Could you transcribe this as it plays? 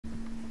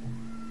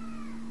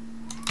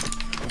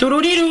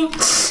Doo-doo-dee-doo.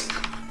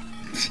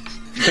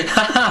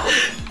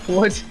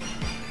 What?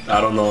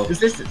 I don't know. Is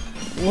this?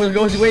 Where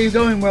are you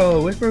going,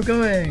 bro? Where's bro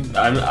going?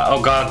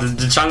 Oh god,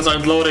 the chunks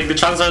aren't loading. The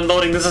chunks aren't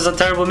loading. This is a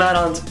terrible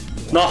manhunt.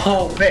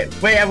 No.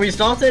 Wait, have we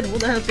started?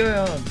 What the hell's going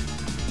on?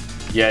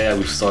 Yeah,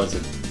 we've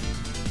started.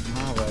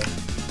 Ah, well.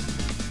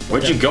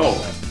 Where'd you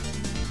go?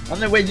 I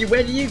don't know. Where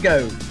do you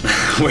go?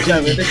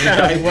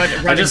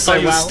 I just saw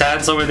you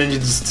stand somewhere, then you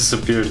just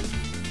disappeared.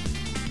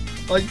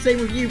 Oh, same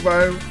with you,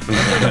 bro. I'm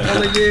trying to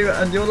follow you,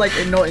 and you're like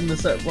not in the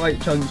right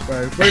chunks,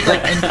 bro. Bro's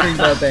like entering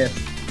the abyss,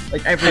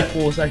 like every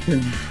 4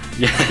 seconds.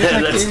 Yeah,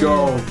 let's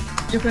go.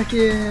 Get back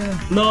here.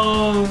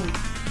 No,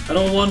 I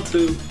don't want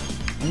to.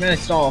 I'm gonna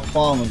start a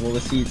farm with all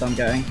the seeds I'm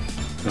getting.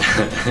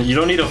 You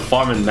don't need a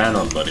farm in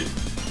Manhunt, buddy.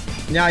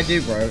 Yeah, I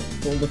do, bro.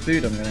 For all the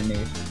food I'm gonna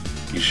need.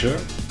 You sure?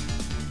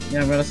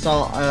 Yeah, I'm gonna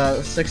start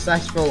a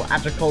successful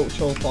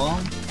agricultural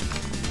farm.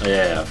 Oh,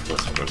 yeah, of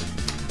course.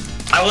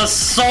 I was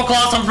so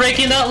close to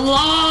breaking that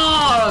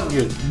log!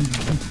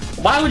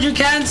 Why would you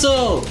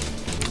cancel?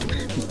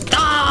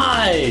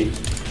 Die!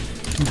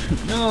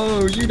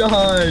 No, you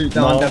die!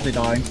 No, I'm definitely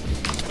dying.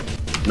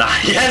 Nah,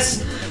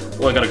 yes!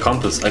 Oh, I got a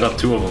compass. I got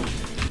 2 of them.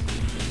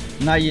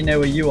 Now you know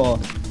where you are.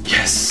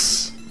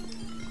 Yes!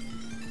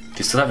 Do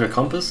you still have your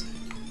compass?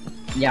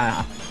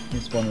 Yeah,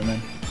 it's one of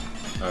them.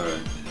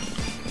 Alright.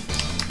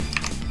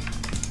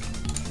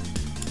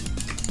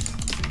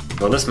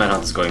 Well, this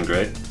manhunt is going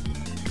great.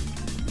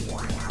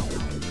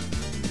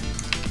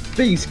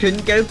 Things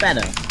couldn't go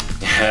better.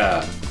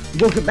 Yeah.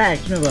 Welcome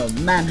back to another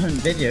manhunt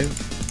video.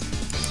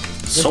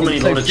 So many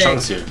loaded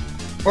chunks here.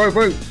 Bro.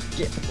 Well,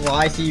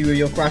 I see you with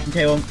your crashing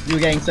tail on. You're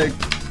getting so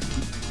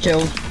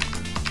killed.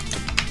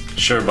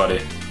 Sure,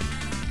 buddy.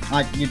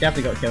 You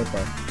definitely got killed,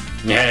 bro.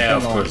 Yeah,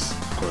 of course.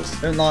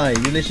 Don't lie,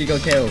 you literally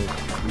got killed.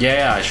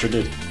 Yeah, I sure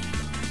did.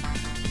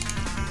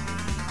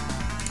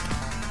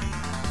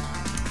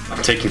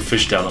 I'm taking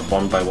fish down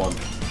one by one.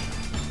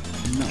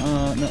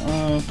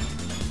 Nuh-uh.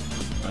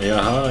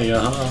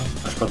 Yeah.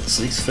 I've got the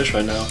 6 fish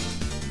right now.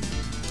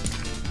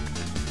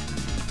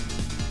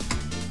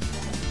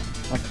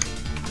 Like,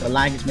 the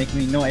lag is making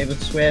me not able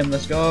to swim.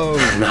 Let's go.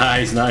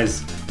 Nice.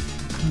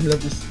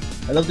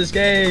 I love this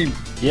game.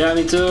 Yeah,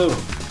 me too.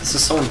 This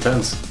is so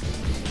intense.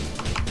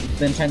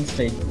 The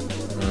intensity,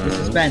 the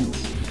suspense,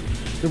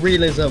 the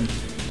realism.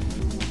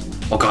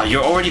 Oh god,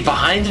 you're already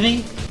behind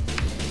me?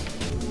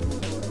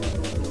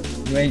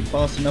 You ain't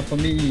fast enough for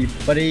me,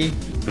 buddy.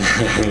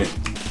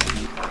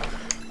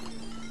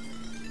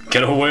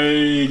 Get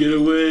away!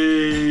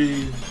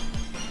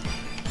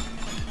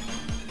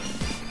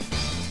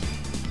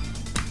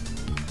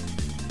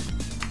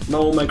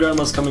 No, my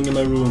grandma's coming in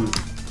my room.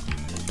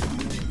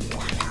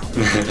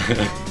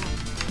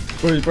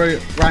 Bro,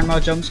 grandma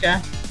jump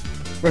scare.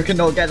 Bro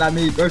cannot get that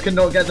meat. Bro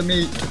cannot get the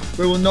meat.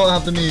 Bro will not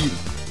have the meat.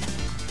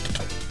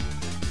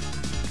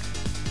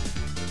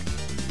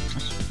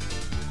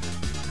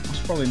 I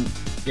should probably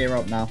gear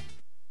up now.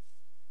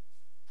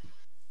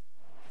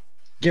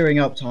 Gearing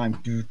up time.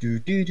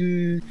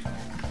 The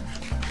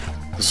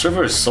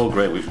server is so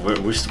great.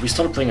 We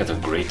started playing at a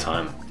great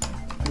time.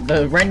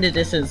 The render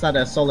distance had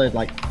a solid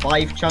like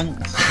 5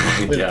 chunks.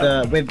 With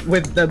yeah.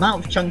 with the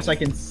amount of chunks I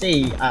can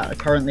see at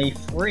currently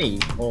 3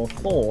 or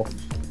 4.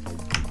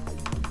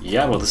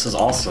 Yeah, well, this is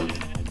awesome.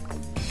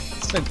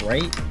 It's so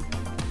great.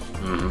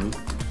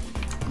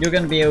 You're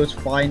gonna be able to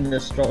find the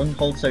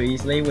stronghold so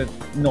easily with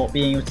not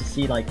being able to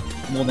see like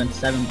more than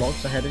 7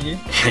 blocks ahead of you.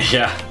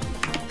 Yeah,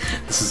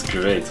 this is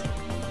great.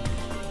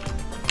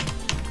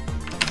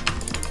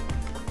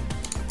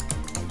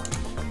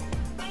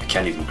 I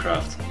can't even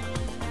craft.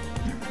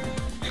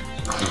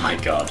 Oh my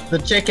god. The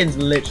chicken's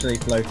literally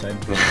floating.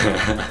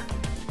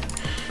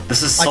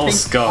 This is so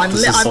scuffed.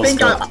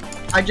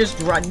 I just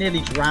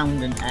nearly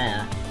drowned in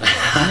air.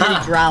 I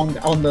nearly drowned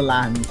on the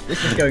land.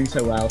 This is going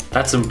so well.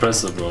 That's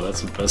impressive, bro.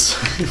 That's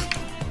impressive.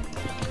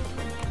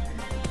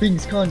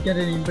 Things can't get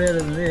any better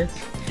than this.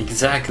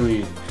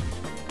 Exactly.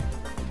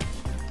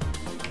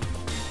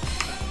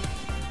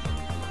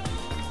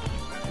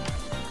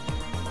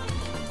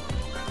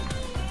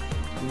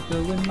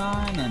 We're going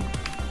mining.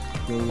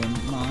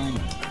 Going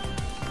mining.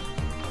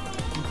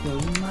 We're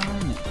going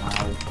mining.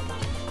 Ow.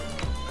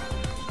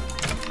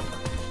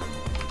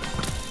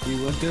 We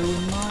were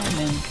going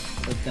mining,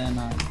 but then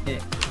I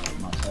hit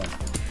myself.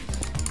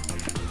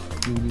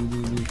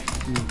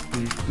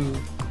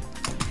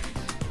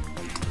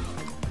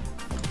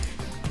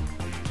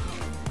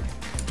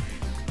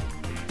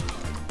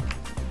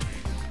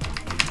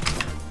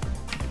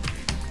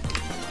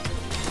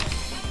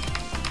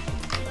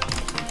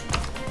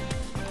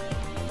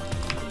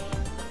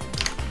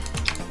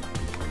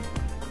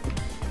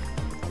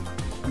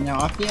 Now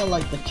I feel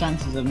like the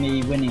chances of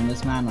me winning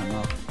this man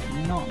are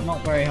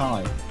not very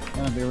high.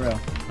 I'm gonna be real.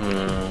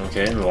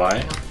 Okay, and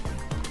why?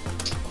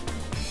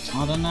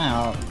 I don't know.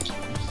 I just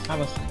have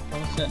a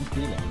certain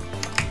feeling.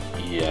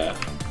 Yeah.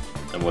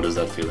 And what is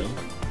that feeling?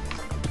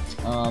 It's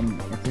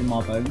in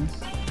my bones.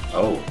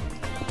 Oh.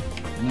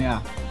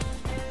 Yeah.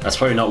 That's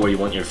probably not where you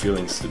want your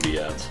feelings to be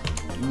at.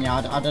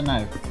 Yeah, I don't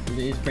know. It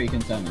is pretty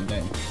concerning,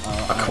 don't you?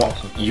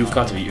 You've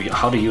got to be.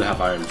 How do you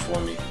have iron for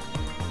me?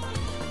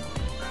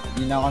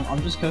 You know,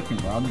 I'm just cooking,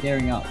 bro. I'm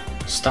gearing up.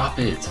 Stop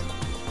it.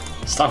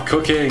 Stop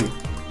cooking.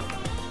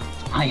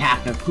 I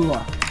have to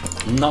cook.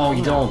 No,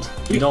 you don't.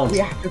 You don't. We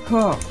have to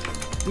cook.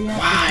 We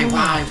have to cook.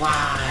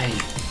 Why?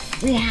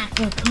 We have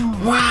to cook.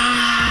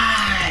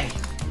 Why?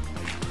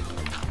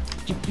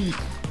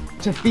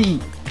 To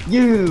beat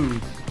you.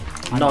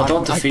 No,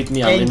 don't defeat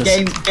me. I'm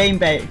innocent.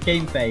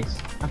 Game face.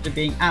 After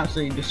being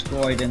absolutely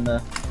destroyed in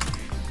the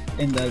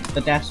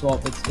death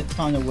swap, it's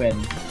time to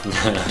win.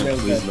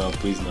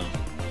 Please no.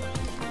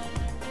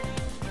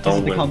 This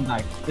is the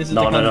comeback.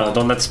 No,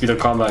 don't let this be the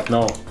comeback,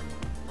 no.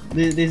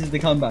 This is the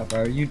comeback,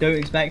 bro. You don't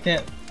expect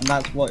it, and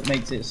that's what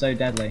makes it so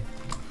deadly.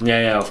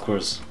 Yeah, of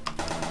course.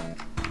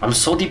 I'm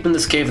so deep in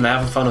this cave and I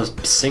haven't found a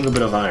single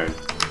bit of iron.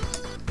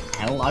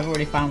 Hell, I've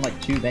already found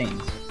like 2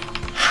 veins.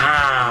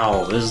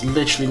 How? There's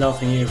literally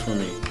nothing here for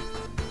me.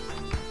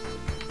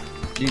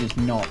 Dude is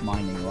not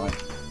mining, right?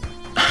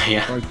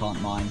 Yeah. Bro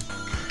can't mine.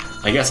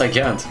 I guess I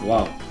can't.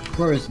 Wow.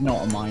 Bro is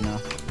not a miner.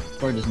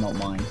 Bro does not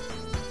mine.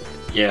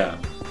 Yeah.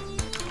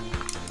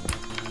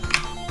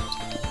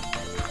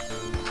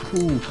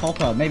 Ooh,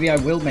 copper. Maybe I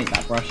will make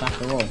that brush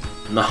after all.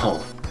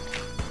 No.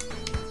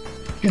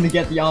 Gonna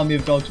get the army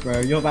of dogs, bro.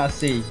 You're about to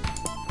see.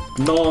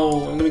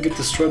 No, I'm gonna get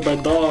destroyed by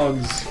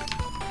dogs.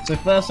 So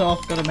first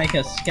off, gotta make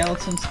a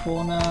skeleton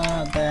spawner,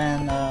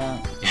 then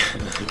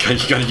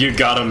you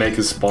gotta make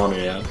a spawner,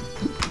 yeah.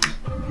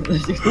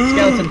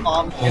 skeleton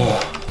farm.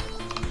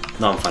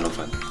 No, I'm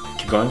fine.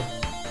 Keep going.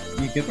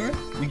 You good, bro?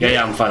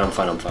 Yeah, I'm fine.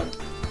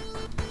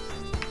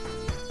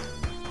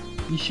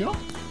 You sure?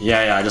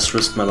 Yeah, I just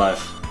risked my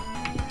life.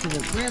 Because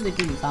it really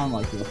didn't sound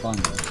like you were fine,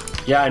 bro.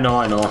 Yeah, I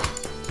know.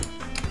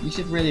 You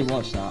should really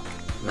watch that.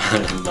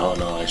 No,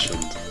 I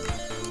shouldn't.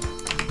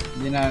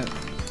 You know,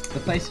 the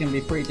place can be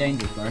pretty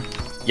dangerous, bro.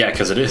 Yeah,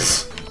 because it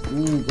is.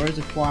 Ooh, bro's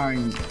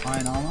acquiring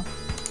iron armor.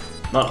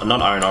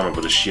 Not iron armor,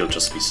 but a shield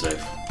just to be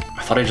safe.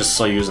 I thought I just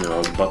saw you using it. I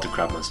was about to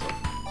crap myself.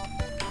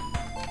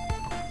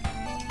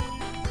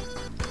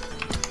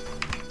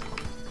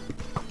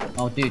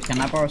 Oh, dude, can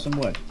I borrow some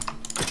wood?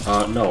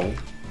 No.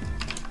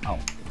 Oh.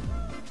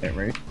 Bit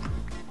rude.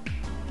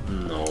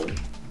 No.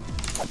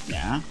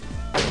 Yeah.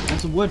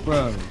 That's some wood,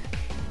 bro.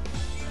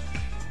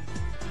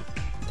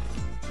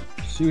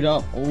 Suit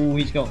up. Oh,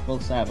 he's got full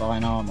set of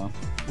iron armor.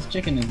 This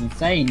chicken is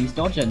insane. He's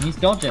dodging.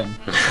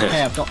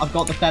 Okay, I've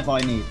got the feather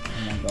I need.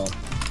 Oh my god.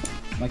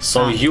 Like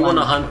so you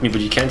wanna hunt me, but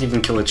you can't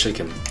even kill a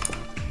chicken.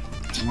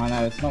 I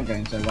know, it's not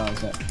going so well,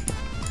 is it?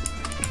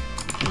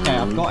 Okay,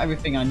 I've got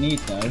everything I need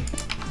though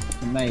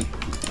to make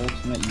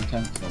ultimate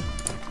utensil.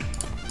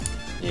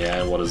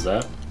 Yeah, what is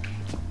that?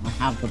 I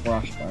have the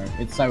brush, bro.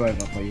 It's so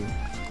over for you.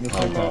 You're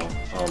so good.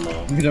 Oh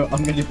no.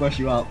 I'm gonna brush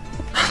you up.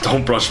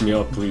 Don't brush me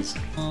up, please.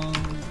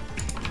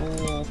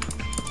 4,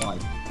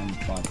 5. I'm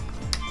 5.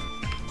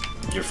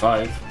 You're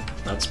 5?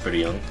 That's pretty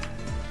young.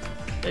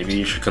 Maybe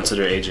you should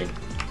consider aging.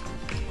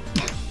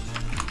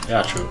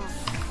 Yeah, true.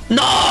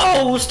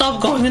 No!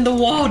 Stop going in the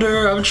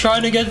water! I'm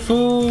trying to get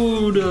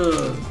food!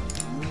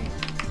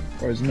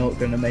 Or is not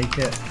gonna make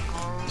it.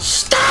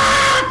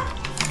 Stop!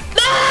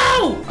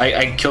 No!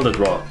 I killed it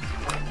raw.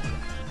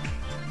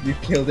 You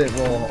killed it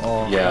raw.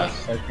 Oh, yeah.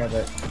 So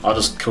clever. I'll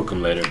just cook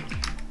them later.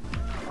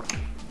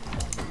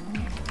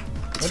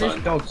 Where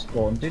does dogs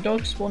spawn? Do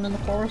dogs spawn in the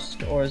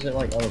forest, or is it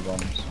like other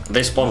ones?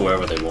 They spawn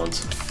wherever they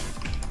want.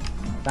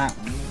 That.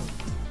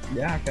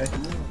 Yeah, okay.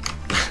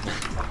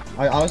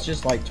 I was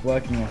just like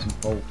twerking on some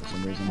coal for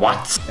some reason.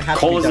 What?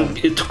 Coal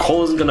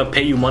isn't gonna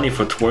pay you money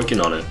for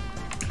twerking on it.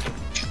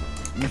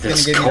 It's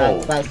gonna give coal.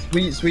 you that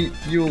sweet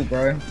fuel,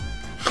 bro.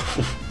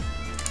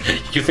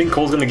 You think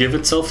coal's gonna give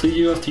itself to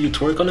you after you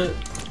twerk on it?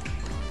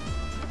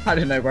 I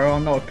don't know, bro.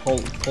 I'm not a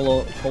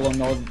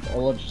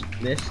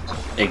colonologist.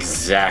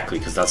 Exactly,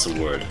 because that's a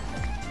word.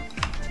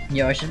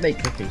 Yeah, I should make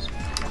cookies.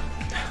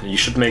 You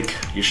should make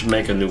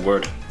a new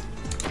word.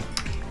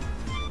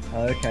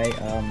 Okay,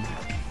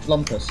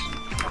 lumpus.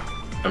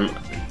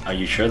 Are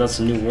you sure that's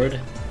a new word?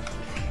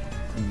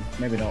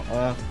 Maybe not.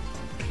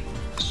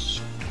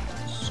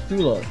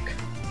 Skuluk.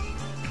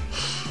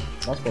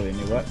 That's probably a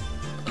new word.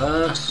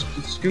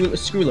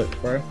 Skuluk,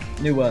 bro.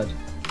 New word.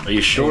 Are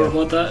you sure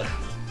about that?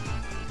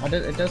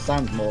 It does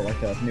sound more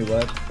like a new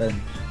word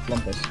than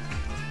lumpus.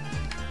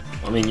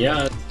 I mean,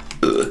 yeah.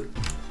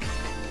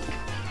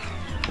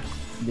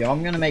 Yeah,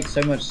 I'm gonna make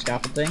so much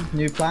scaffolding.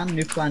 New plan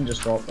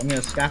just dropped. I'm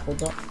gonna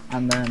scaffold up,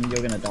 and then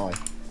you're gonna die.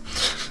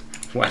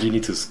 Why do you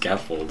need to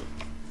scaffold?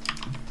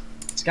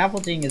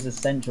 Scaffolding is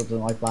essential to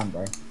my plan,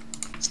 bro.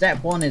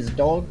 Step 1 is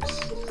dogs.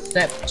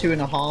 Step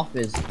 2.5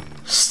 is...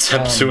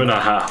 Step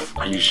 2.5,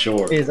 are you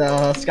sure? Is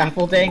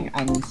scaffolding,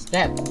 and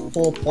step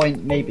 4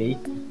 point maybe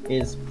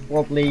is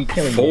probably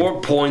killing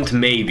 4 point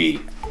maybe.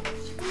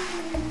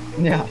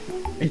 Yeah,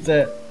 it's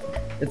a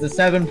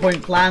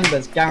 7-point plan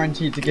that's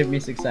guaranteed to give me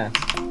success.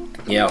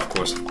 Yeah, of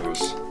course.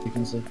 You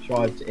can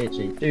subscribe to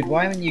Itchy. Dude,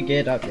 why haven't you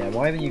geared up yet?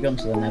 Why haven't you gone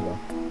to the Nether?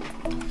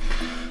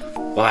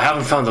 Well, I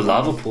haven't found the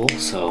lava pool,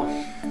 so...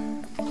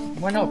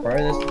 Why not, bro?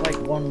 There's like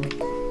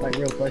like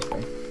real close,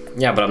 bro.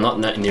 Yeah, but I'm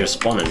not near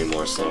spawn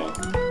anymore, so...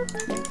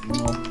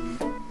 No.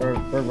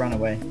 Bro, run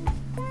away.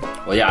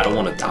 Well, yeah, I don't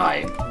want to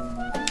die.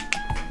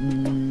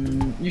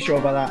 You sure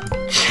about that?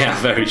 Yeah,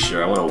 very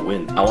sure. I want to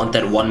win. I want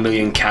that 1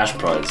 million cash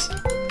prize.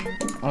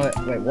 Oh,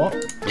 wait, what?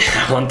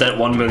 I want that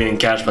 1 million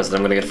cash prize that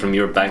I'm gonna get from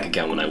your bank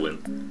account when I win.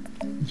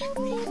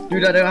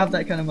 Dude, I don't have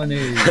that kind of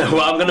money.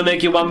 Well, I'm gonna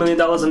make you $1 million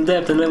in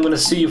debt, and then I'm gonna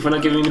sue you for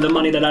not giving me the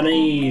money that I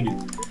need.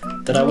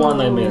 That I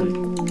want, I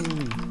mean.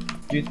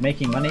 Dude's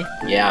making money?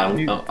 Yeah,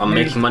 I'm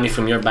making money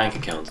from your bank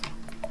account.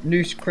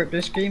 New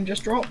crypto scheme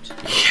just dropped?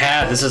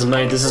 Yeah, this is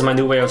my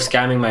new way of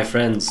scamming my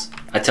friends.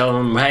 I tell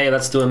them, hey,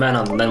 let's do a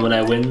manhunt, and then when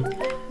I win,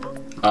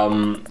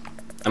 I'm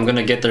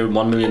gonna get their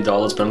 $1 million,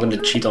 but I'm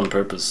gonna cheat on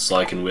purpose so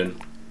I can win.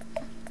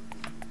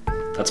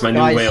 That's my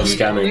new way of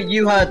scamming.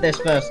 You heard this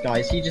first,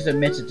 guys. He just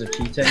admitted to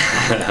cheating.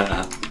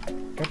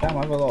 Goddamn,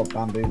 I have a lot of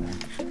bamboo now.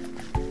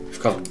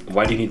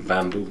 Why do you need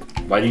bamboo?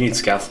 Why do you need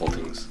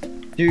scaffoldings?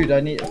 Dude, I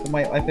need it for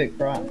my epic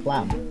plan.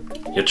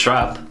 Your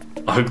trap?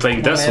 Are we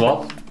playing Death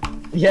Swap?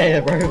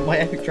 Yeah, bro. My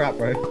epic trap,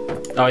 bro.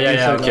 Oh,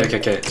 yeah,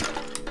 okay.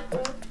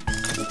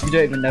 You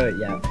don't even know it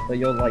yet, but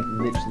you're like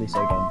literally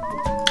so dumb.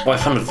 Oh, I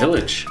found a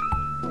village.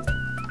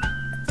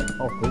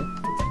 Oh, cool.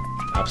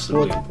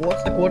 Absolutely.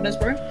 What's the coordinates,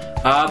 bro?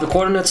 The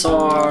coordinates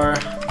are...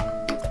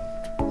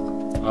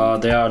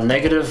 they are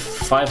negative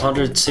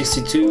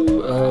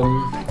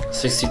 562,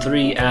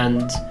 63,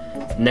 and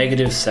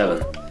negative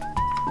 7.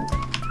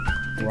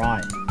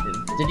 Right.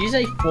 Did you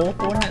say 4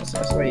 coordinates?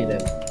 I swear you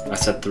did. I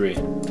said 3.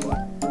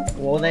 What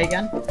were they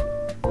again?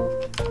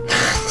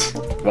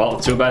 Well,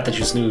 too bad that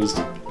you snoozed.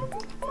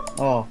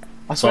 Oh,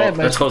 I So, swear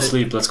let's go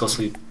sleep,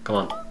 come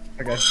on.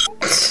 Okay.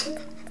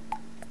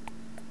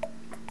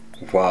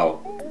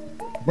 Wow.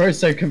 Bro's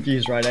so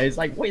confused right now. He's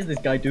like, what is this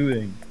guy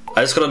doing?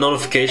 I just got a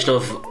notification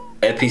of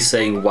Epi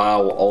saying,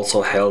 wow,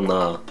 also hell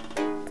nah.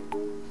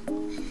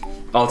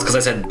 Oh, it's because I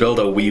said build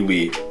a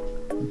wee.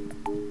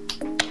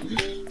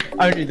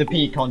 Only the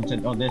P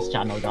content on this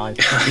channel, guys.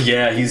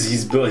 Yeah,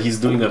 he's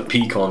doing a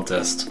pee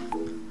contest.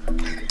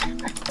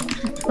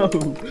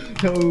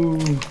 No.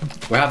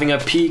 We're having a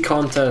pee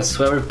contest.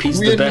 Whoever pees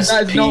the best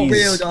That's pees. not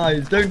real,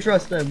 guys. Don't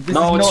trust them.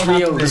 No, it's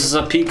real. This is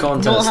a pee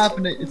contest. It's not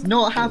happening. It's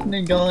not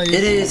happening, guys.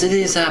 It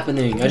is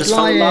happening. I just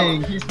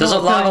lying. found there's a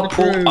lava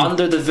pool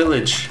under the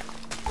village.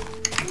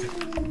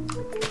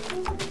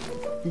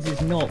 This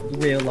is not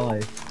real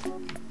life.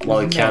 Well,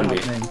 it can be.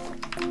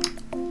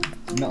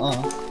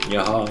 Nuh-uh.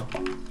 Yeah.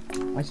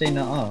 I say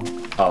nuh-uh.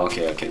 Oh,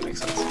 okay,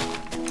 makes sense.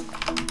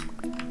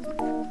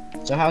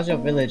 So how's your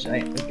village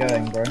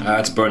going, bro?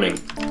 It's burning.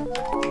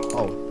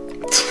 Oh.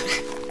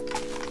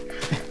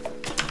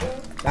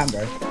 Damn,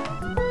 bro.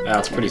 Yeah,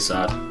 it's pretty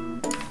sad.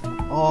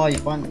 Oh, you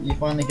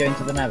finally going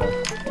to the Nether?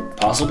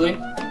 Possibly.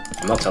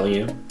 I'm not telling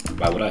you.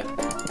 Why would I?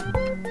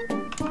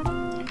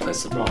 You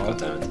placed it wrong.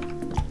 Goddammit.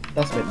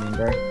 That's a bit mean,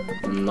 bro.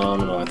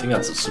 No. I think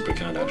that's a super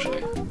kind,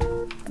 actually.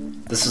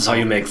 This is how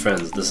you make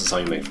friends.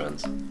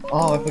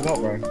 Oh, I forgot,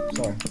 bro.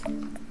 Sorry.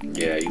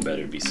 Yeah, you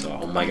better be so.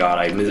 Oh my god,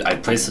 I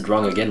placed it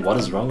wrong again. What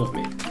is wrong with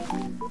me?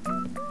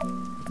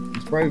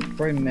 Is bro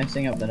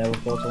messing up the Nether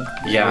portal?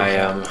 Yeah, I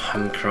am.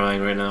 I'm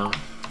crying right now.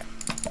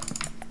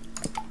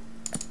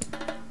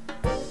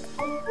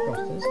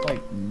 Gosh, there's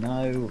like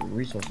no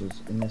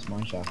resources in this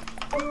mineshaft.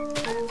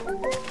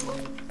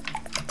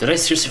 Did I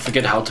seriously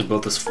forget how to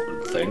build this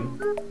thing?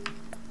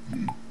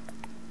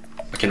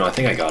 Okay, no, I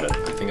think I got it.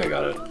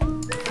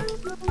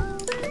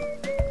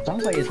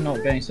 Sounds like it's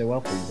not going so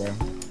well for you, bro.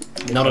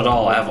 Not at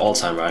all. I have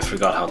Alzheimer's. I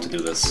forgot how to do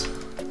this.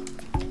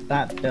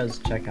 That does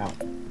check out.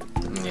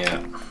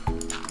 Yeah.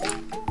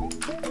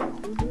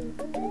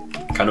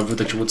 Kind of rude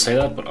that you would say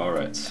that, but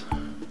alright.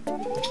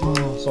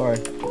 Oh, sorry.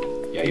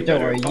 Yeah, you Don't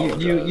better worry.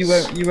 You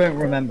won't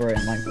remember it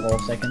in like 4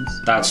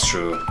 seconds. That's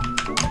true. 1,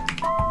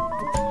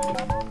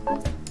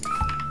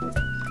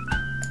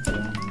 2,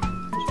 3,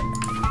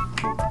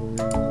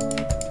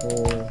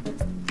 4.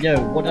 Yo,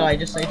 what did I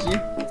just say to you?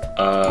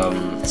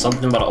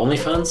 Something about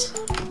OnlyFans?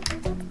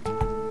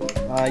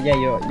 Yeah,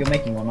 you're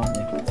making one, aren't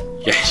you?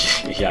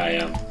 Yeah, I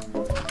am.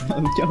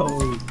 Oh, yo,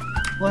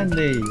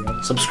 Wendy.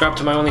 Subscribe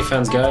to my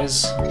OnlyFans,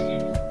 guys.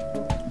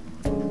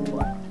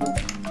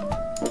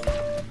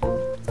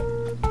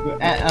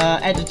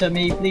 Editor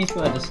me, please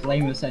put a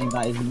disclaimer saying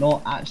that is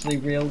not actually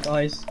real,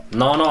 guys.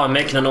 No, I'm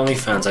making an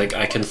OnlyFans.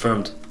 I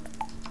confirmed.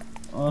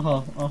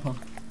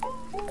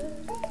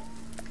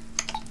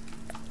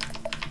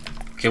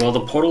 Okay, well,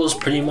 the portal is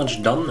pretty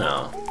much done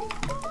now.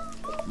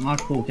 Ah,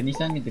 cool. Can you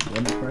send me the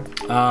coordinates,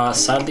 bro?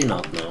 Sadly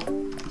not, no.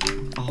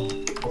 Oh,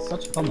 it's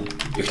such a bummer.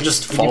 You can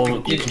just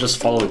follow. You can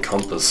just follow the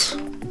compass.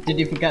 Did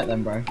you forget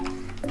them, bro?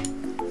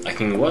 I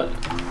can what?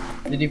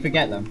 Did you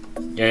forget them?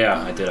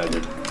 Yeah, I did.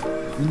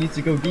 You need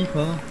to go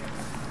deeper.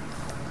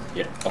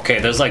 Yeah. Okay,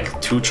 there's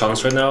like 2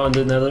 chunks right now in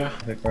the Nether.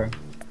 Okay, bro.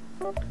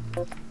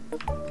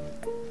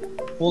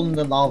 Fall in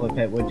the lava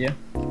pit, would you?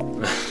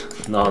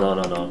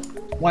 No.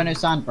 Why no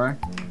sand, bro?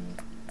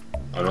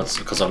 I'm not,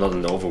 because I'm not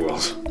in the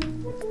overworld.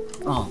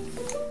 Oh.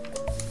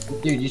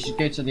 Dude, you should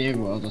go to the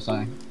overworld or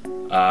something.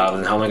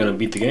 Then how am I gonna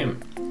beat the game?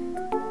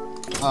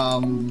 I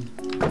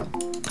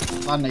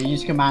don't know,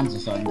 use commands or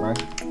something, bro.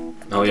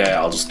 Oh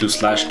yeah, I'll just do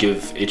slash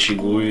give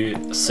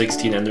Ichigui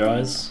 16 ender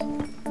eyes.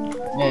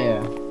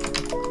 Yeah.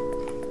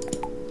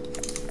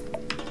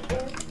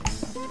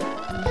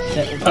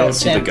 I don't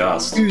see the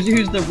ghast.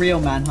 Who's the real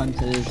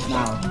manhunters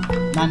now?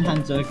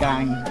 Manhunter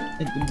gang,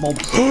 the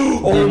mobs.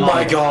 Oh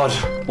my god!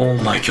 Oh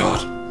my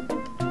god!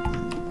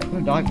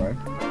 Don't die, bro.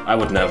 I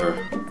would never.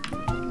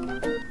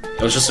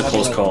 It was just a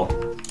close call.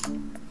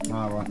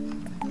 Alright.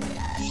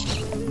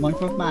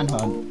 Minecraft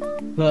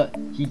manhunt, but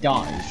he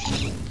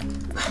dies.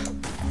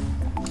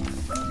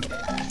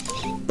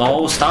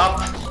 No,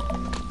 stop!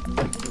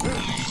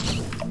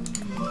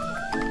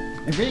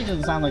 It really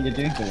doesn't sound like you're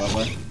doing too well,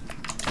 bro.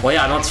 Well,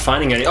 yeah, I'm not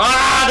finding any.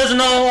 Ah, there's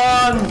another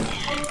one!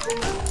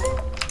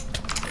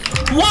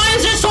 Why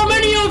is there so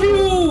many of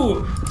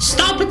you?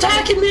 Stop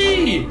attacking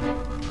me!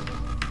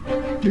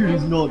 Dude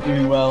is not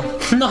doing well.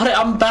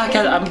 I'm back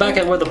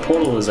at where the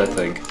portal is, I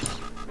think.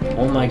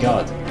 Oh my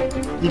god.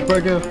 Did bro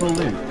go full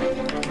loot?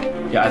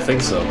 Yeah, I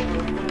think so.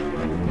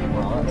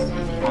 Wow, that's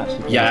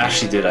actually good. Yeah, I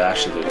actually did.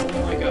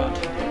 Oh my god.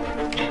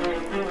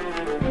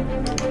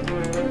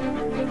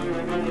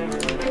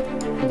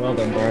 Well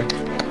done, bro.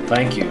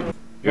 Thank you.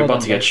 You're Well about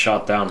done, to get bro.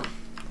 shot down.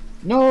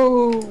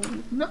 No!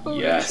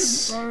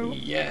 Yes. Bro.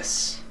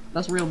 Yes.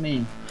 That's real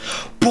mean.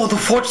 Bro, the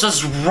fortress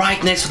is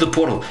right next to the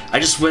portal. I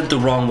just went the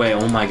wrong way.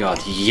 Oh my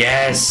god.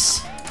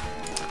 Yes.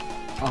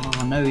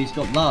 Oh no, he's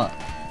got luck.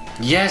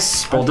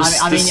 Yes, bro. I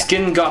mean, this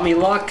skin got me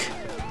luck.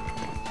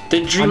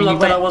 The dream luck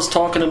that I was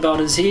talking about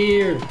is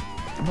here.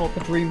 Not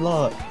the dream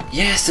luck.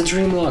 Yes, the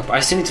dream luck. I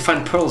still need to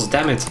find pearls.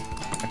 Damn it.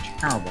 A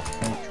terrible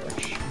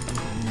fortress.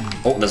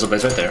 Oh, there's a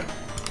blaze right there.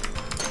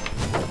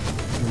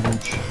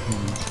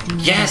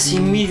 Yes, he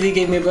immediately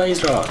gave me a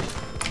blaze rock.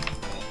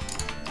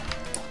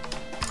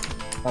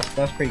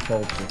 That's pretty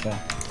cool to be fair.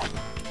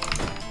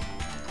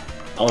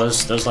 Oh,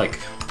 there's like...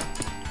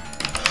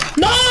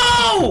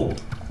 No!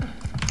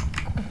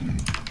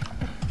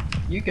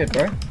 You good,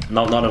 bro?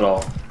 No, not at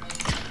all.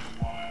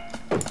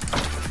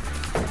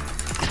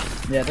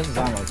 Yeah, it doesn't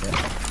sound like it.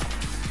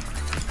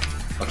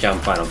 Okay, I'm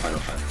fine.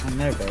 I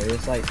know, bro.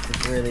 It's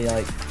really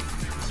like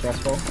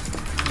stressful.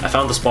 I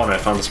found the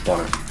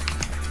spawner.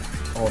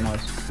 Oh,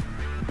 nice.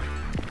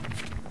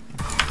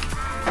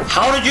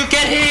 How did you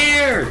get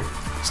here?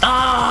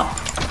 Stop!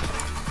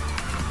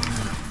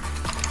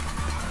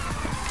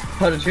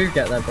 How did you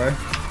get there, bro?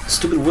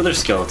 Stupid wither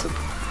skeleton.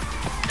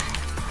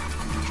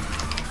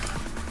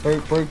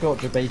 Bro got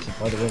debated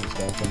by the wither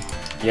skeleton.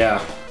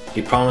 Yeah,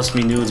 he promised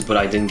me nudes, but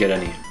I didn't get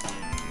any.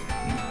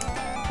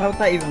 How would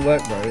that even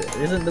work, bro?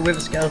 Isn't the wither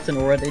skeleton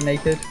already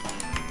naked?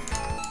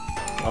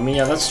 I mean,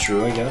 yeah, that's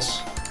true, I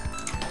guess.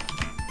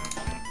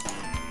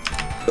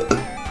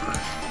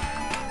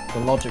 The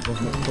logic was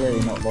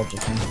clearly not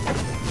logical.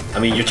 I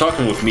mean, you're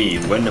talking with me.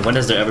 When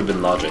has there ever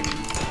been logic?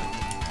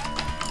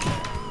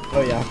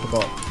 Oh yeah, I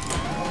forgot.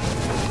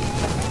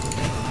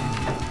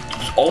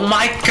 Oh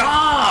my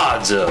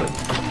god!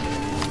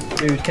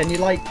 Dude, can you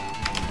can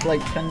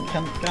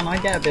I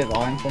get a bit of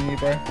iron from you,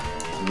 bro?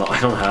 No, I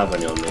don't have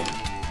any on me.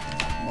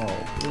 Oh,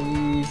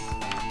 please.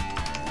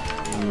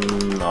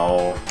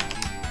 No.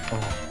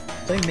 Oh,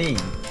 so mean.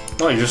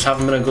 No, you just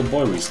haven't been a good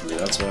boy recently,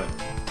 that's why.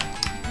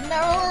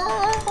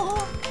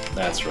 No!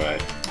 That's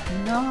right.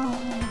 No!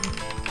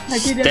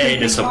 Stay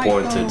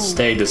disappointed,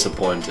 stay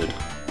disappointed.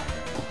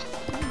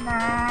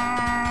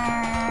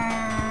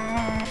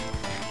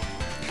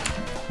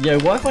 Yo,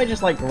 what if I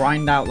just like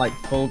grind out like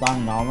full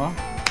diamond armor?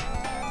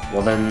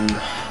 Well then,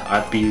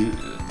 I'd be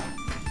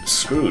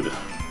screwed.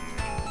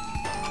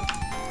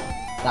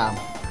 Damn.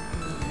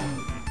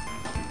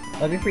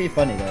 That'd be pretty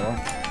funny though,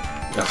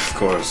 right? Of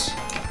course.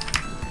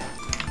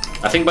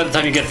 I think by the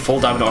time you get full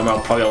diamond armor,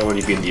 I'll probably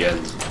already be in the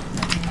end.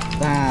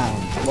 Damn.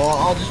 Well,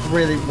 I'll just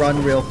really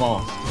run real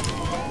fast.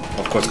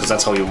 Of course, because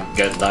that's how you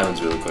get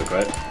diamonds really quick,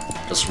 right?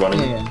 Just running.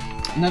 Yeah.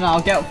 No,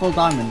 I'll get full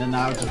diamond and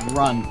then I'll just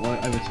run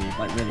over to you,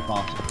 like really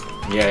fast.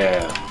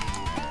 Yeah.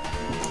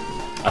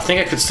 I think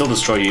I could still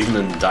destroy you even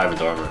in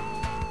diamond armor.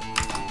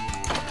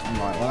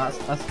 Right, well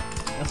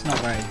that's not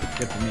very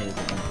good for me, is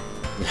it then?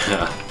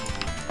 Yeah.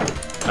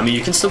 I mean,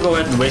 you can still go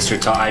ahead and waste your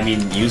time. I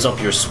mean, use up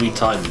your sweet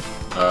time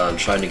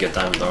trying to get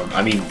diamond armor.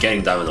 I mean,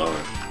 getting diamond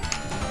armor.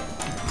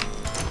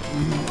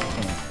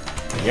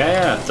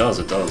 Yeah, it does.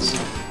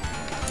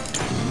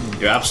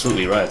 You're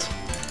absolutely right.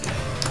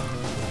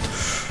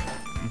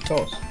 Of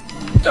course.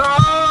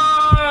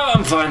 Ah,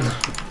 I'm fine.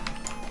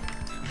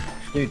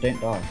 Dude, don't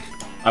die.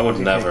 I would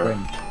never.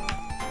 Cringe.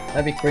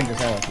 That'd be cringe as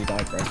hell if you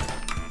died, bro.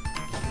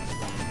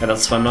 Yeah,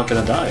 that's why I'm not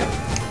gonna die.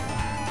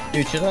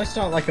 Dude, should I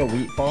start like a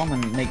wheat farm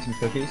and make some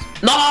cookies?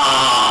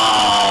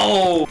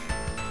 No!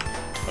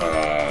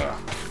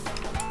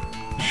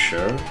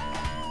 Sure.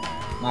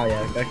 Oh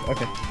yeah,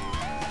 okay.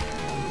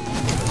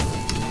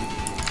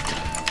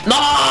 No!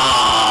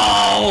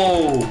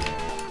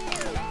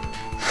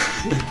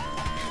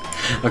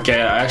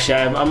 Okay, actually,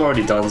 I'm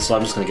already done, so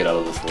I'm just gonna get out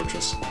of the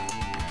fortress.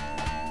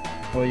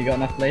 Oh, you got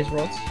enough blaze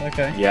rods?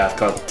 Okay. Yeah, I've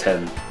got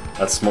 10.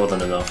 That's more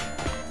than enough.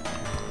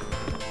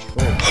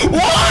 Cool.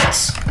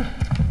 What?!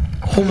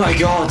 Oh my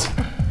god!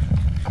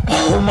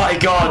 Oh my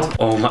god!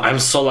 Oh my, I'm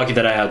so lucky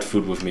that I had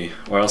food with me,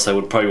 or else I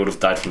probably would have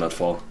died from that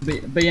fall.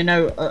 But you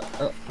know,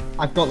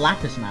 I've got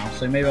lapis now,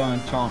 so maybe I'll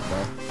enchant,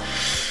 bro.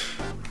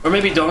 Or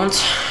maybe don't,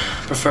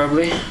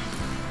 preferably.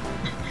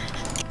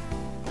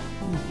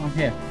 I'm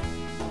here.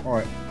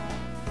 Alright.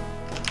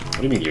 What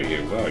do you mean you're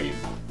here? Where are you?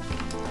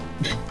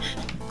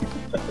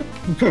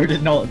 Bro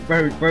did not.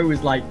 Bro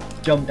was like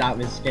jumped out of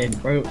his skin.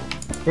 Bro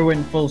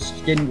went full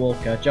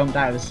skinwalker. Jumped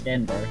out of his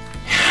skin, bro.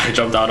 I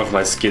jumped out of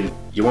my skin.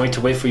 You want me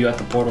to wait for you at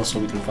the portal so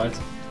we can fight?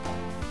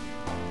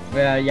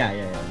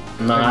 Yeah.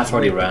 No, I've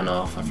already ran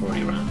off. I've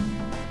already ran.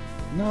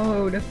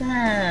 No, the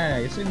fair.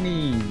 You're so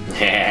mean.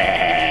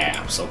 Yeah,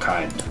 I'm so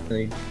kind.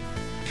 Really?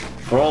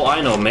 For all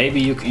I know,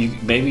 maybe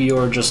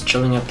you're just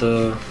chilling at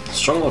the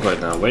stronghold right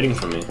now, waiting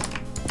for me.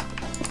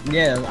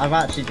 Yeah, I've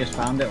actually just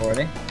found it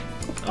already.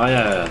 Oh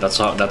yeah, that's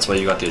why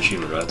you got the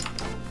achievement, right?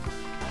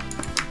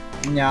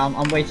 Yeah,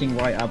 I'm waiting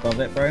right above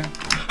it, bro.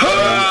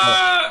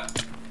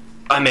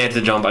 I made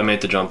the jump.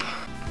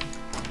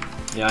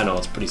 Yeah, I know,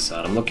 it's pretty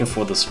sad. I'm looking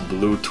for this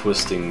blue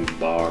twisting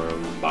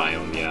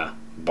biome. Yeah,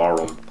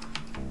 biome.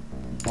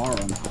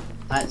 Baron.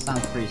 That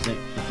sounds pretty sick.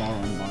 The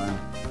Baron biome.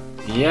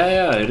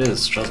 Yeah, it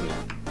is. Trust me.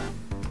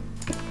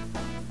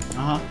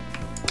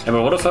 Hey,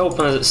 but what if I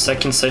open a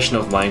second session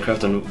of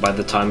Minecraft and by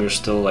the time you're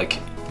still like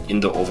in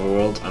the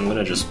overworld, I'm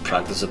gonna just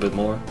practice a bit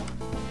more?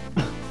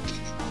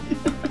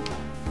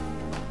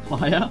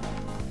 Oh yeah?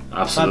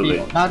 Absolutely.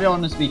 That'd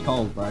honestly be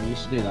cold, bro. You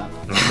should do that.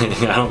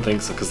 I don't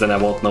think so, because then I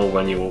won't know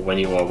when you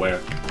are where.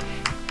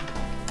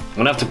 I'm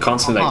gonna have to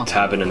constantly like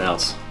tab in and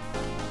out.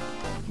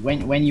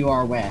 When you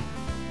are where?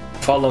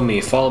 Follow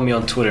me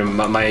on Twitter.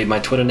 My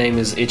Twitter name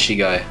is Itchy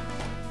Guy.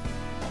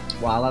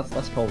 Wow,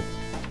 that's cold.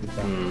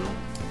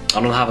 I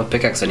don't have a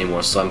pickaxe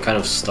anymore, so I'm kind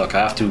of stuck. I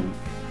have to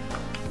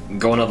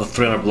go another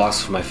 300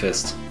 blocks with my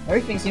fist.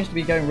 Everything seems to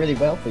be going really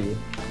well for you.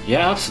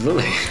 Yeah,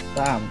 absolutely.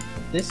 Damn,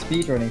 this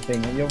speedrunning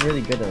thing, you're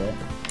really good at it.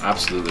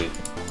 Absolutely.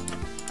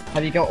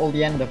 Have you got all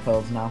the ender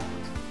pearls now?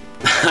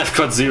 I've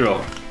got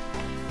 0.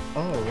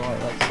 Oh right,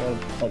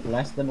 that's like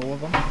less than all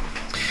of them.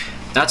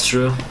 That's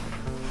true.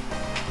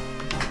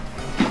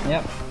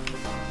 Yep.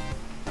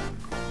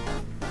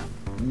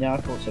 Yeah, I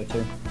thought so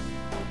too.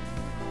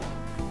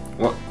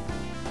 What?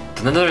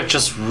 The nether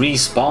just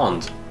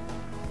respawned.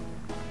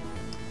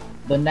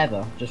 The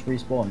nether just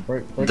respawned.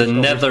 The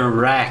nether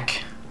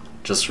rack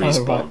just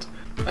respawned.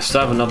 Oh, right. I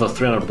still have another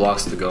 300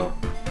 blocks to go.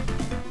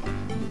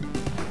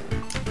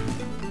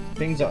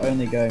 Things are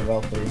only going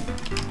well for you.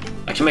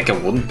 I can make a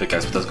wooden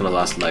pickaxe, but that's gonna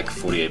last like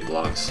 48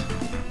 blocks.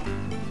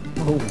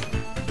 Oh.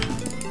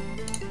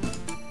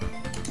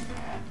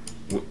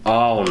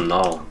 Oh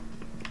no.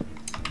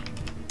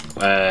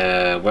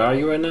 Where are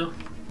you right now?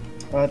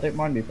 Don't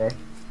mind me, bro.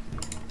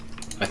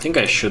 I think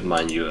I should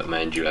mind you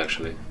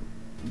actually.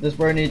 Does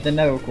bro need the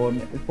nether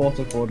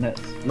portal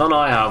coordinates? No,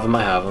 I have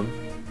them.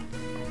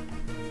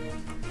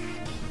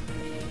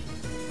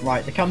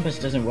 Right, the compass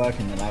doesn't work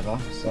in the nether,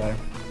 so...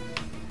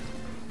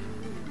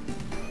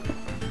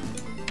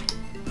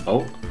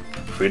 Oh,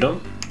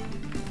 freedom?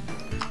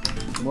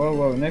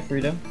 Whoa, no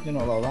freedom. You're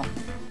not allowed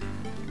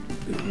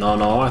that.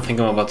 No, I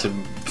think I'm about to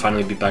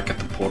finally be back at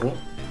the portal.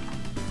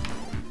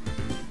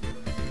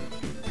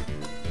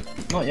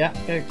 Not yet.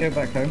 Go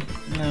back home.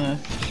 No.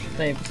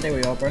 Stay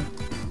where you are, bro.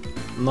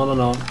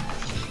 No.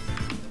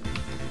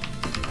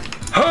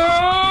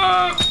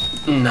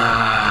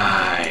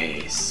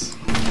 Nice.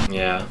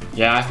 Yeah,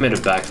 I've made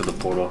it back to the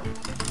portal.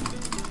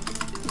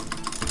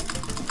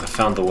 I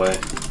found the way.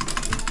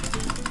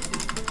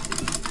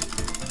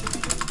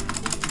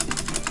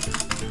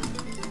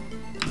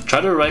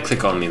 Try to right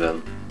click on me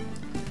then.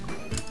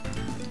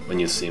 When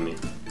you see me.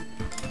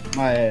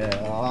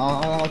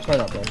 I'll try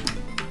that, bro.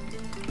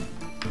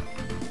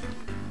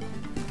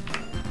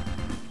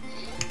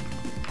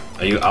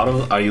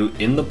 Are you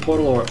in the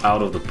portal or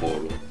out of the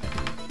portal?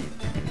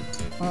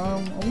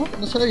 I'm not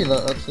gonna tell you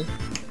that actually.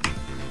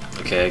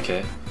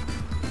 Okay.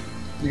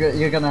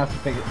 You're gonna have to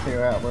figure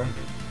it out, bro.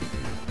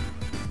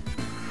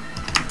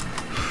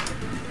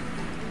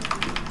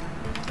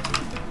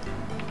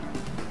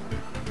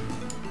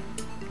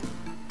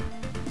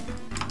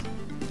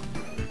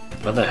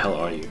 Where the hell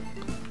are you?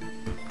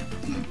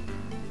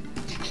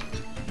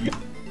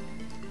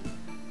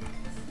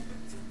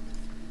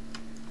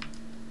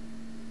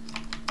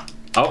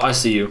 Oh, I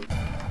see you.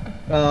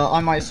 I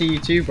might see you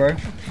too, bro.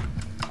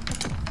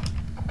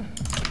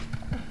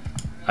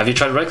 Have you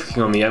tried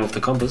right-clicking on me with the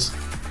compass?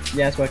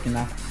 Yeah, it's working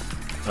now.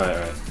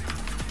 Alright.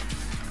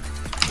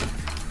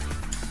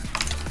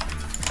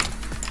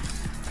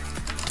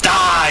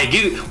 Die!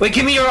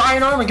 Give me your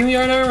iron armor!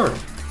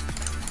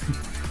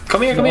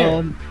 Come here!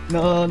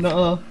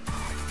 No.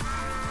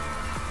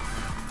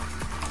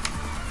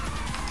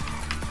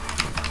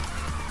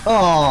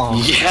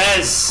 Oh!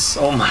 Yes!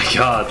 Oh my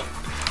god.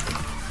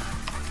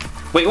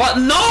 Wait, what?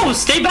 No!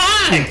 Stay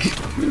back!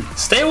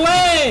 Stay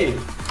away!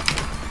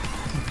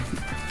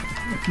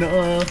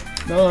 No.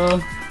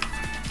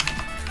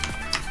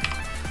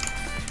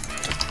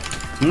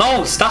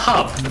 No,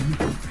 stop!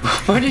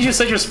 Where did you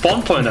set your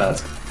spawn point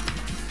at?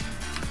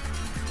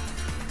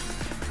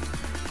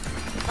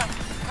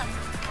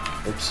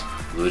 Oops,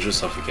 religious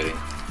suffocating.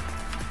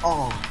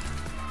 Oh.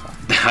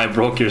 I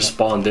broke your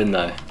spawn, didn't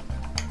I?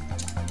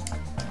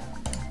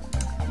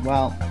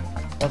 Well,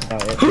 that's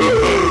about it.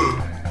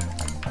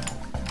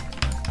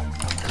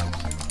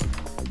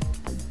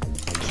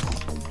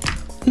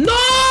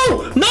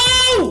 No!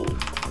 No!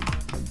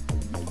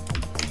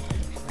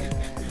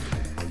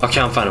 Okay,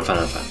 I'm fine.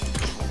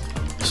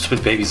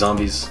 Stupid baby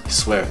zombies, I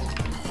swear.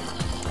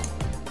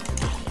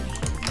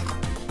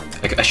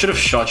 Like, I should have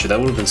shot you, that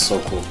would have been so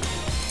cool.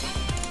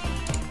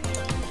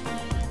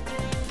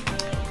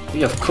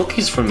 You have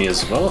cookies for me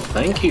as well,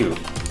 thank you.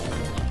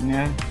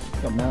 Yeah,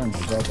 got melons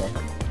as well, bro.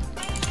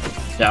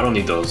 Yeah, I don't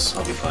need those,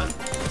 I'll be fine.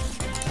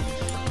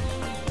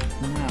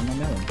 Nah, my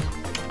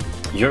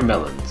melons. Your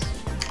melons.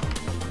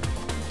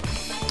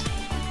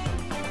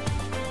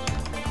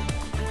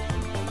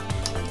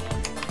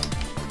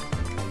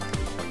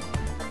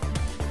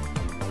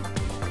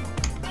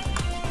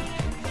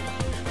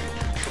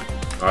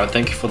 Alright,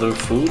 thank you for the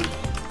food.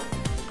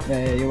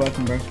 Yeah, you're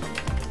welcome, bro.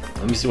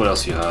 Let me see what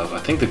else you have. I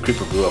think the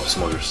creeper blew up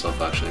some of your stuff,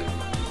 actually.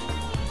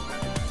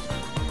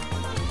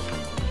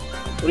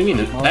 What do you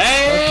mean? Oh,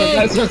 hey!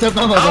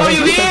 How are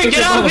you here?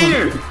 Get out of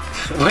here!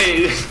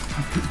 Wait.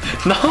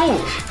 No!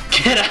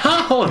 Get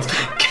out!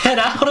 Get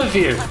out of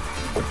here!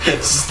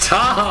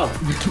 Stop!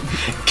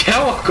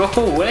 Go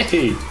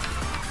away!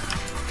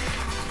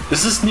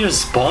 Is this near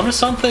spawn or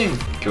something?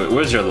 Okay, wait,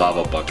 where's your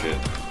lava bucket?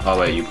 Oh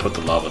wait, you put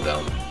the lava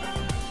down.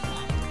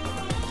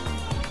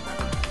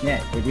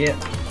 Yeah, idiot.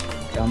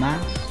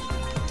 Dumbass.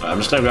 I'm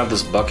just gonna grab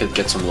this bucket,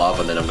 get some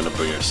lava, and then I'm gonna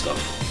bring your stuff.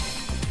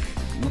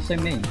 What's so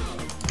mean?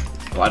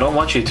 Well, I don't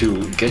want you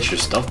to get your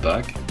stuff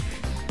back.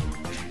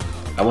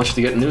 I want you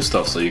to get new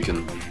stuff so you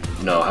can,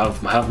 you know,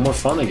 have more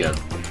fun again.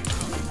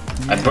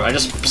 Yeah. I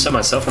just set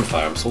myself on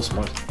fire. I'm so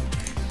smart.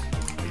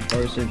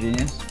 Or so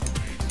genius.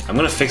 I'm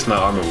gonna fix my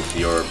armor with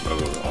your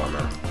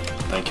armor.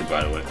 Thank you,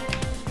 by the way.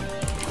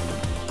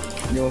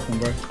 You're welcome,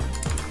 bro.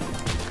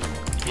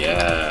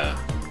 Yeah.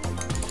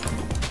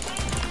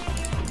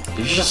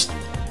 You just...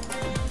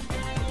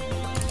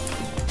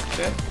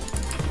 Okay.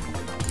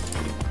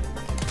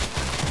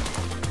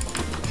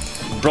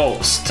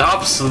 Bro,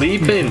 stop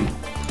sleeping!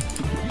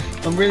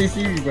 I'm really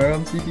sleepy, bro.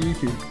 I'm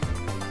sleepy.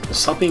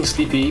 Stop being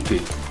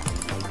sleepy-eepy.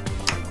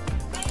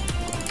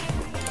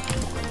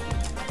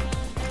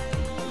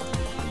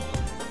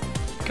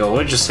 Go,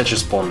 why just set your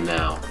spawn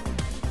now?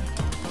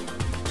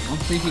 I'm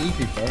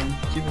sleepy, bro. I'm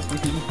super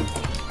sleepy.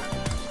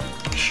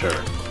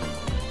 Sure.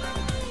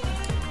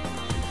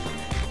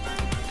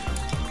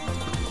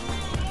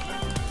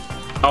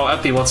 Oh,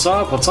 Epi, what's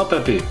up? What's up,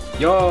 Epi?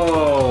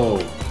 Yo!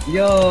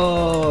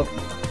 Yo!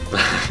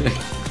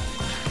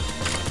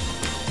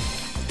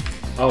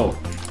 Oh,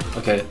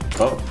 okay.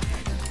 Oh.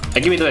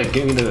 Hey, give me the...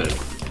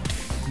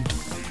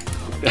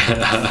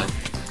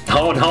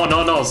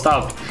 No,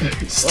 stop.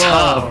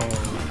 Stop.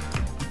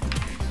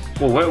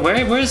 Oh. Well,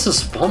 where is the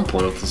spawn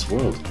point of this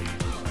world?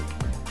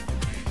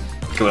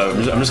 Okay,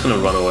 whatever, I'm just gonna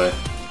run away.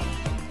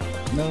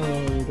 No,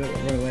 don't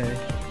run away.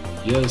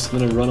 Yes, I'm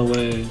gonna run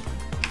away.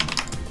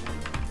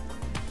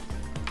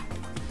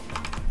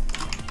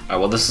 Alright,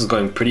 well this is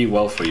going pretty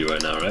well for you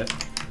right now, right?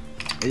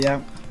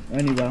 Yeah,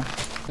 only well.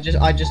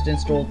 I just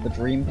installed the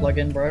Dream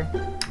plugin, bro.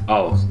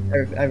 Oh.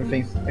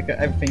 Everything's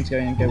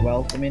going to go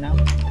well for me now.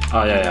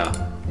 Oh yeah.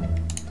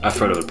 I've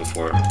heard of it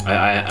before.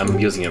 I'm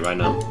using it right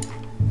now.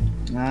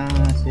 Ah,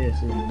 I see.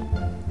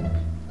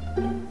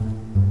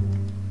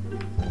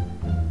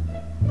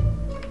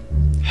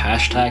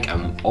 Hashtag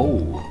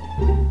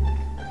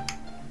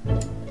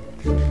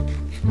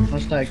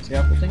Hashtag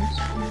Seattle things.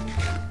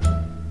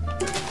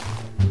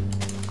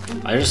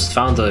 I just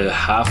found a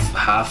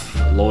half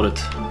loaded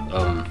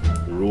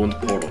ruined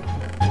portal.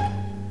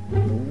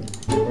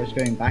 Or it's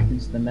going back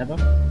into the nether.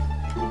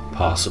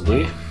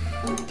 Possibly.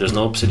 There's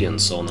no obsidian,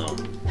 so no.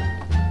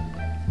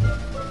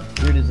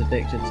 Dude is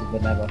addicted to the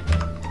nether.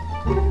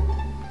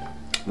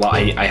 Well,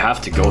 I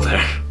have to go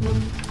there.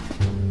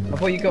 I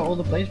thought you got all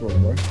the blaze rolls,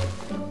 bro.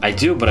 I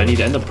do, but I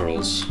need ender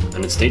pearls,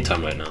 and it's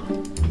daytime right now.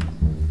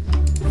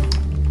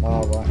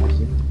 Oh, right, I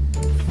see.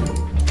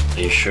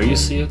 Are you sure you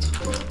see it?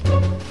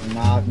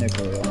 Nah, I've no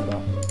clue on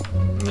that.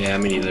 Yeah,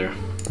 me neither.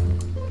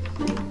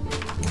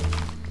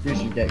 You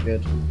should get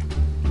good.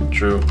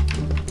 True.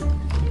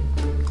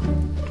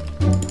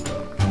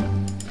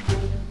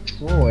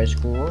 Oh,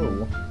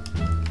 screw.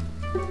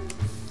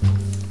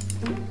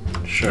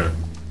 Sure.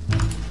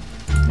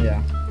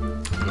 Yeah.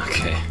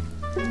 Okay.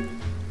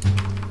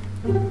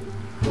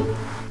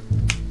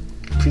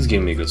 Please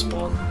give me a good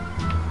spawn.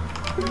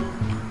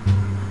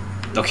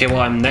 Okay, well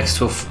I'm next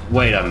to a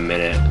wait a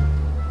minute.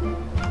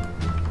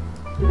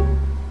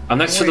 I'm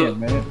next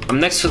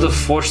to the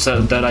forge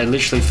that I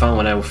literally found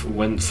when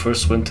I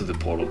first went to the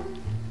portal.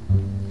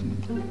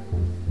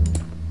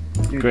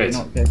 You Great. did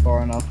not go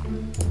far enough.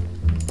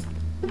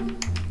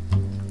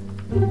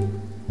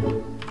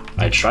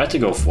 I tried to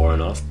go far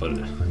enough, but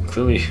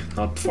clearly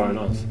not far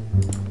enough.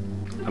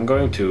 I'm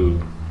going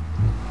to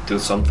do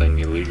something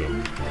illegal.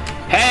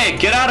 Hey,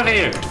 get out of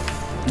here!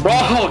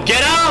 Bro,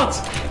 get out!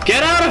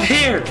 Get out of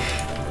here!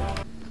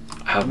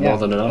 have more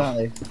than enough.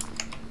 Exactly.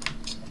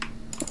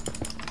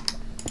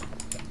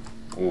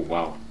 Oh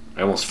wow!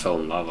 I almost fell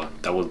in lava.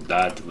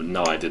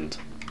 No, I didn't.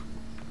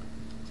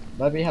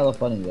 That'd be hella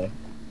funny though.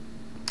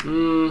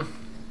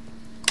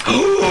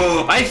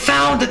 I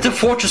found that the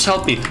fortress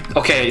helped me.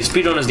 Okay,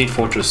 speedrunners need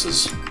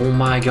fortresses. Oh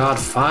my god,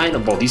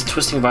 fine. Bro, these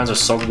twisting vines are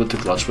so good to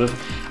clutch with.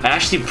 I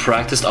actually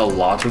practiced a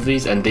lot with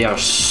these and they are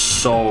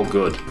so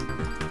good.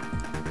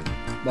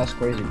 That's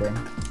crazy, bro.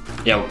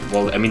 Yeah,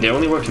 well, I mean, they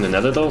only work in the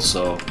nether though,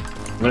 so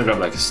I'm gonna grab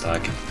like a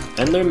stack.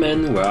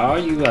 Enderman, where are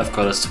you? I've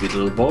got a sweet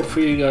little boat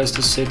for you guys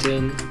to sit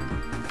in.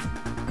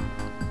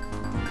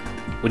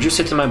 Would you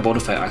sit in my boat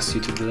if I asked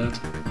you to do that?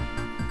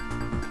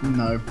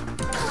 No.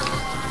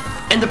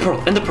 Ender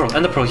pearl, ender pearl,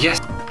 ender pearl, yes!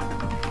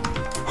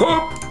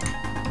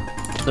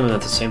 Enderman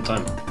at the same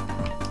time.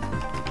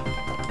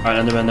 Alright,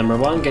 Enderman number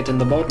 1, get in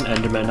the boat,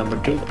 and Enderman number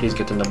 2, please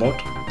get in the boat.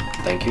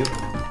 Thank you.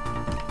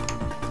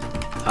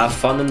 Have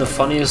fun in the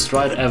funniest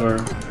ride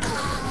ever.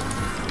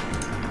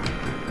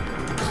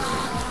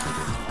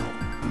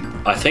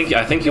 I think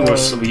you were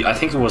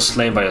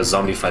slain by a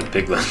zombified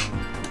piglin.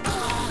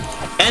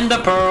 Ender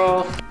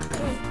pearl.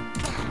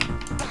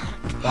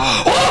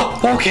 Oh,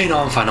 okay, no,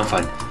 I'm fine.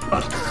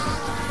 God.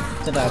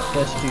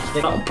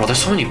 Oh, bro,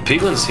 there's so many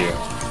piglins here.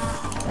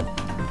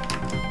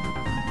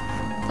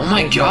 Oh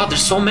my god,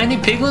 there's so many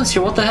piglins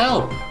here. What the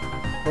hell?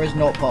 Or is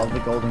not part of the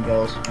Golden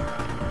Girls?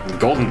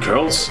 Golden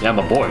Girls? Yeah,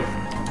 my boy.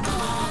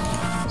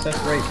 Success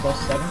rate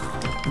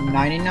 +7.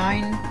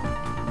 99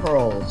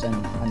 pearls, and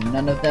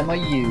none of them are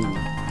you.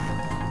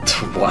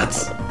 What?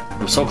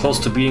 I'm so close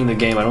to beating the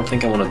game, I don't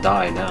think I want to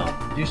die now.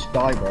 Just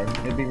die, bro.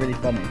 It'd be really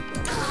funny.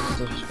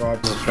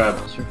 Subscribe.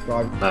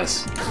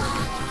 Nice.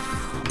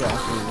 Yeah,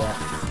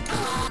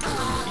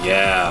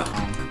 yeah.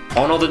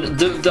 Oh no,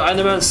 the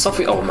Enderman's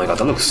suffering. Oh my god,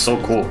 that looks so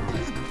cool.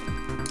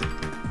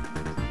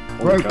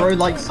 Bro,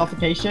 like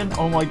suffocation?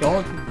 Oh my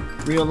god.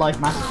 Real life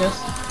masochist?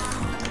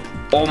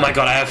 Oh my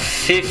god, I have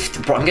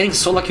 50. Bro, I'm getting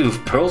so lucky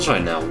with pearls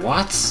right now.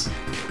 What?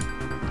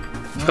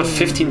 I've got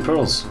 15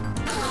 pearls.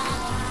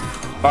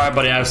 Alright,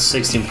 buddy, I have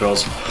 16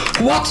 pearls.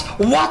 What?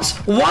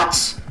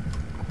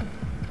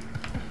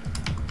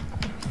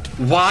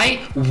 Why?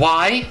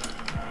 Why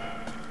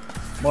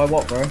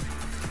what, bro?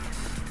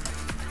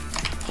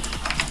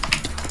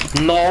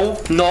 No,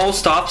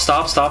 stop.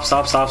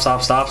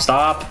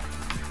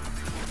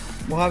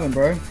 What happened,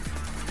 bro?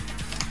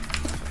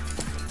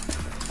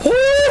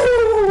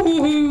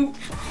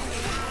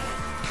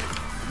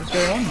 What's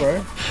going on,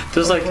 bro?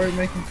 There's like...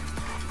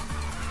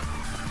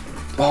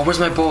 Oh, where's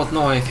my boat?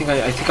 No, I think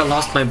I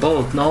lost my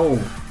boat. No.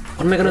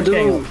 What am I gonna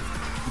do?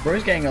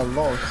 Bro's getting a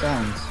lot of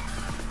sounds.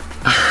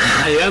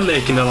 I am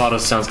making a lot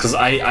of sounds because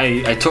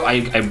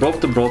I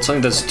broke the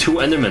broadside. There's 2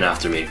 Endermen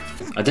after me.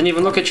 I didn't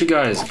even look at you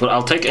guys, but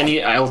I'll take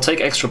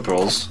extra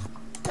pearls.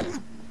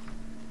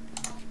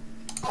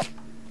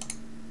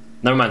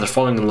 Never mind, they're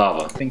falling in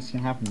lava. Things can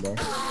happen, bro.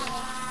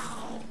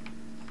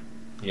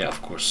 Yeah, of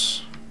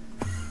course.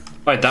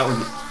 Right, that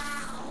one.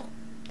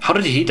 How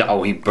did he die?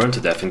 Oh, he burned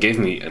to death and gave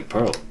me a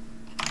pearl.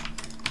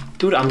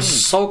 Dude, I'm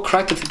so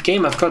cracked at the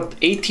game. I've got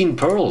 18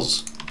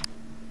 pearls.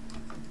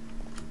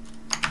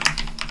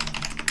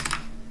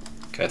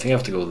 Okay, I think I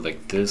have to go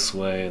like this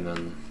way and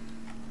then...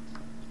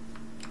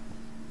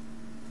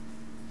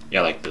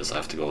 Yeah, like this. I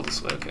have to go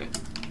this way, okay.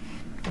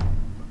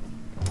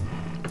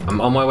 I'm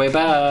on my way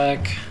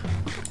back.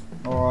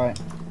 Alright.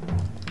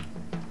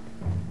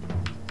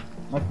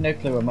 I have no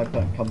clue where my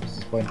compass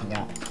is pointing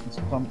at. It's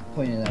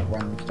pointing at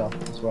random stuff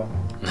as well.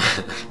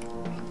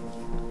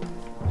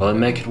 Well, then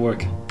make it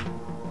work.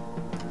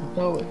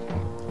 No.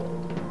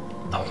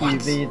 Oh, what?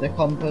 TV, the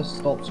compass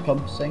stops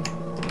compassing.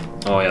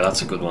 Oh yeah,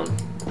 that's a good one.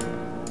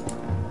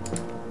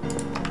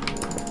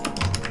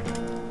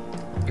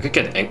 I could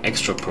get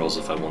extra pearls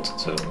if I wanted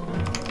to.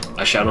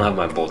 Actually, I don't have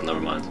my boat, never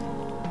mind.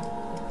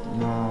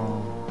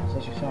 No,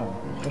 such a shame.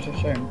 Such a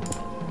shame.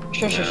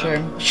 Such a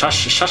shame.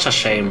 Such a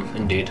shame,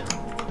 indeed.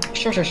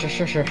 Such a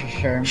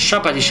shame.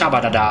 Shabadi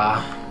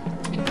shabadada.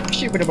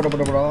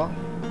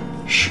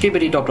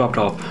 Skibbity dop dop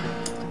dop.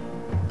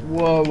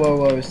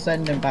 Whoa.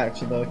 Send him back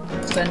to the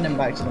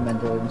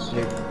mental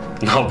institute.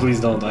 No, please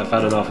don't. I've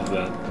had enough of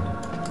that.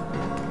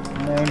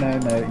 No.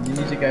 You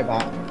need to go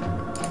back.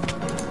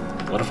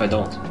 What if I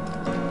don't?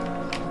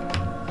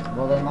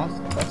 Well then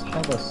that's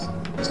hella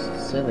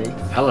silly.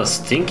 Hella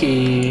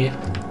stinky.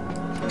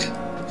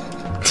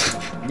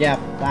 Yeah,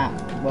 that.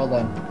 Well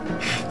done.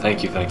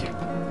 Thank you.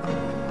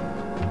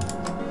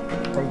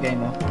 Pro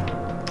gamer.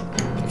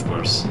 Of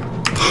course.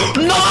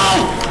 No!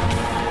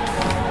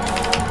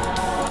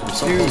 I'm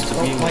so close to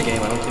being in the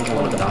game. I don't think I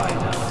want to die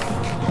now.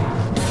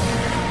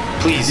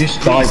 Please,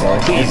 just die, bro.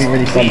 It'd be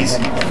really fun.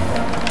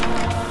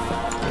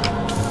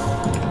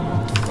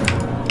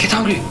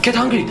 Get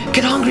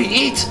hungry,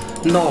 eat!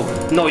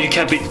 No, you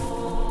can't be...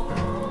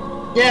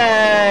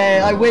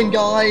 Yay! I win,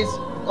 guys!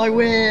 I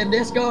win!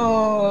 Let's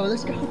go!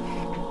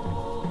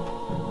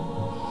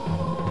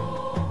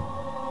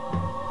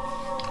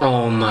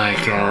 Oh my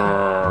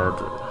god.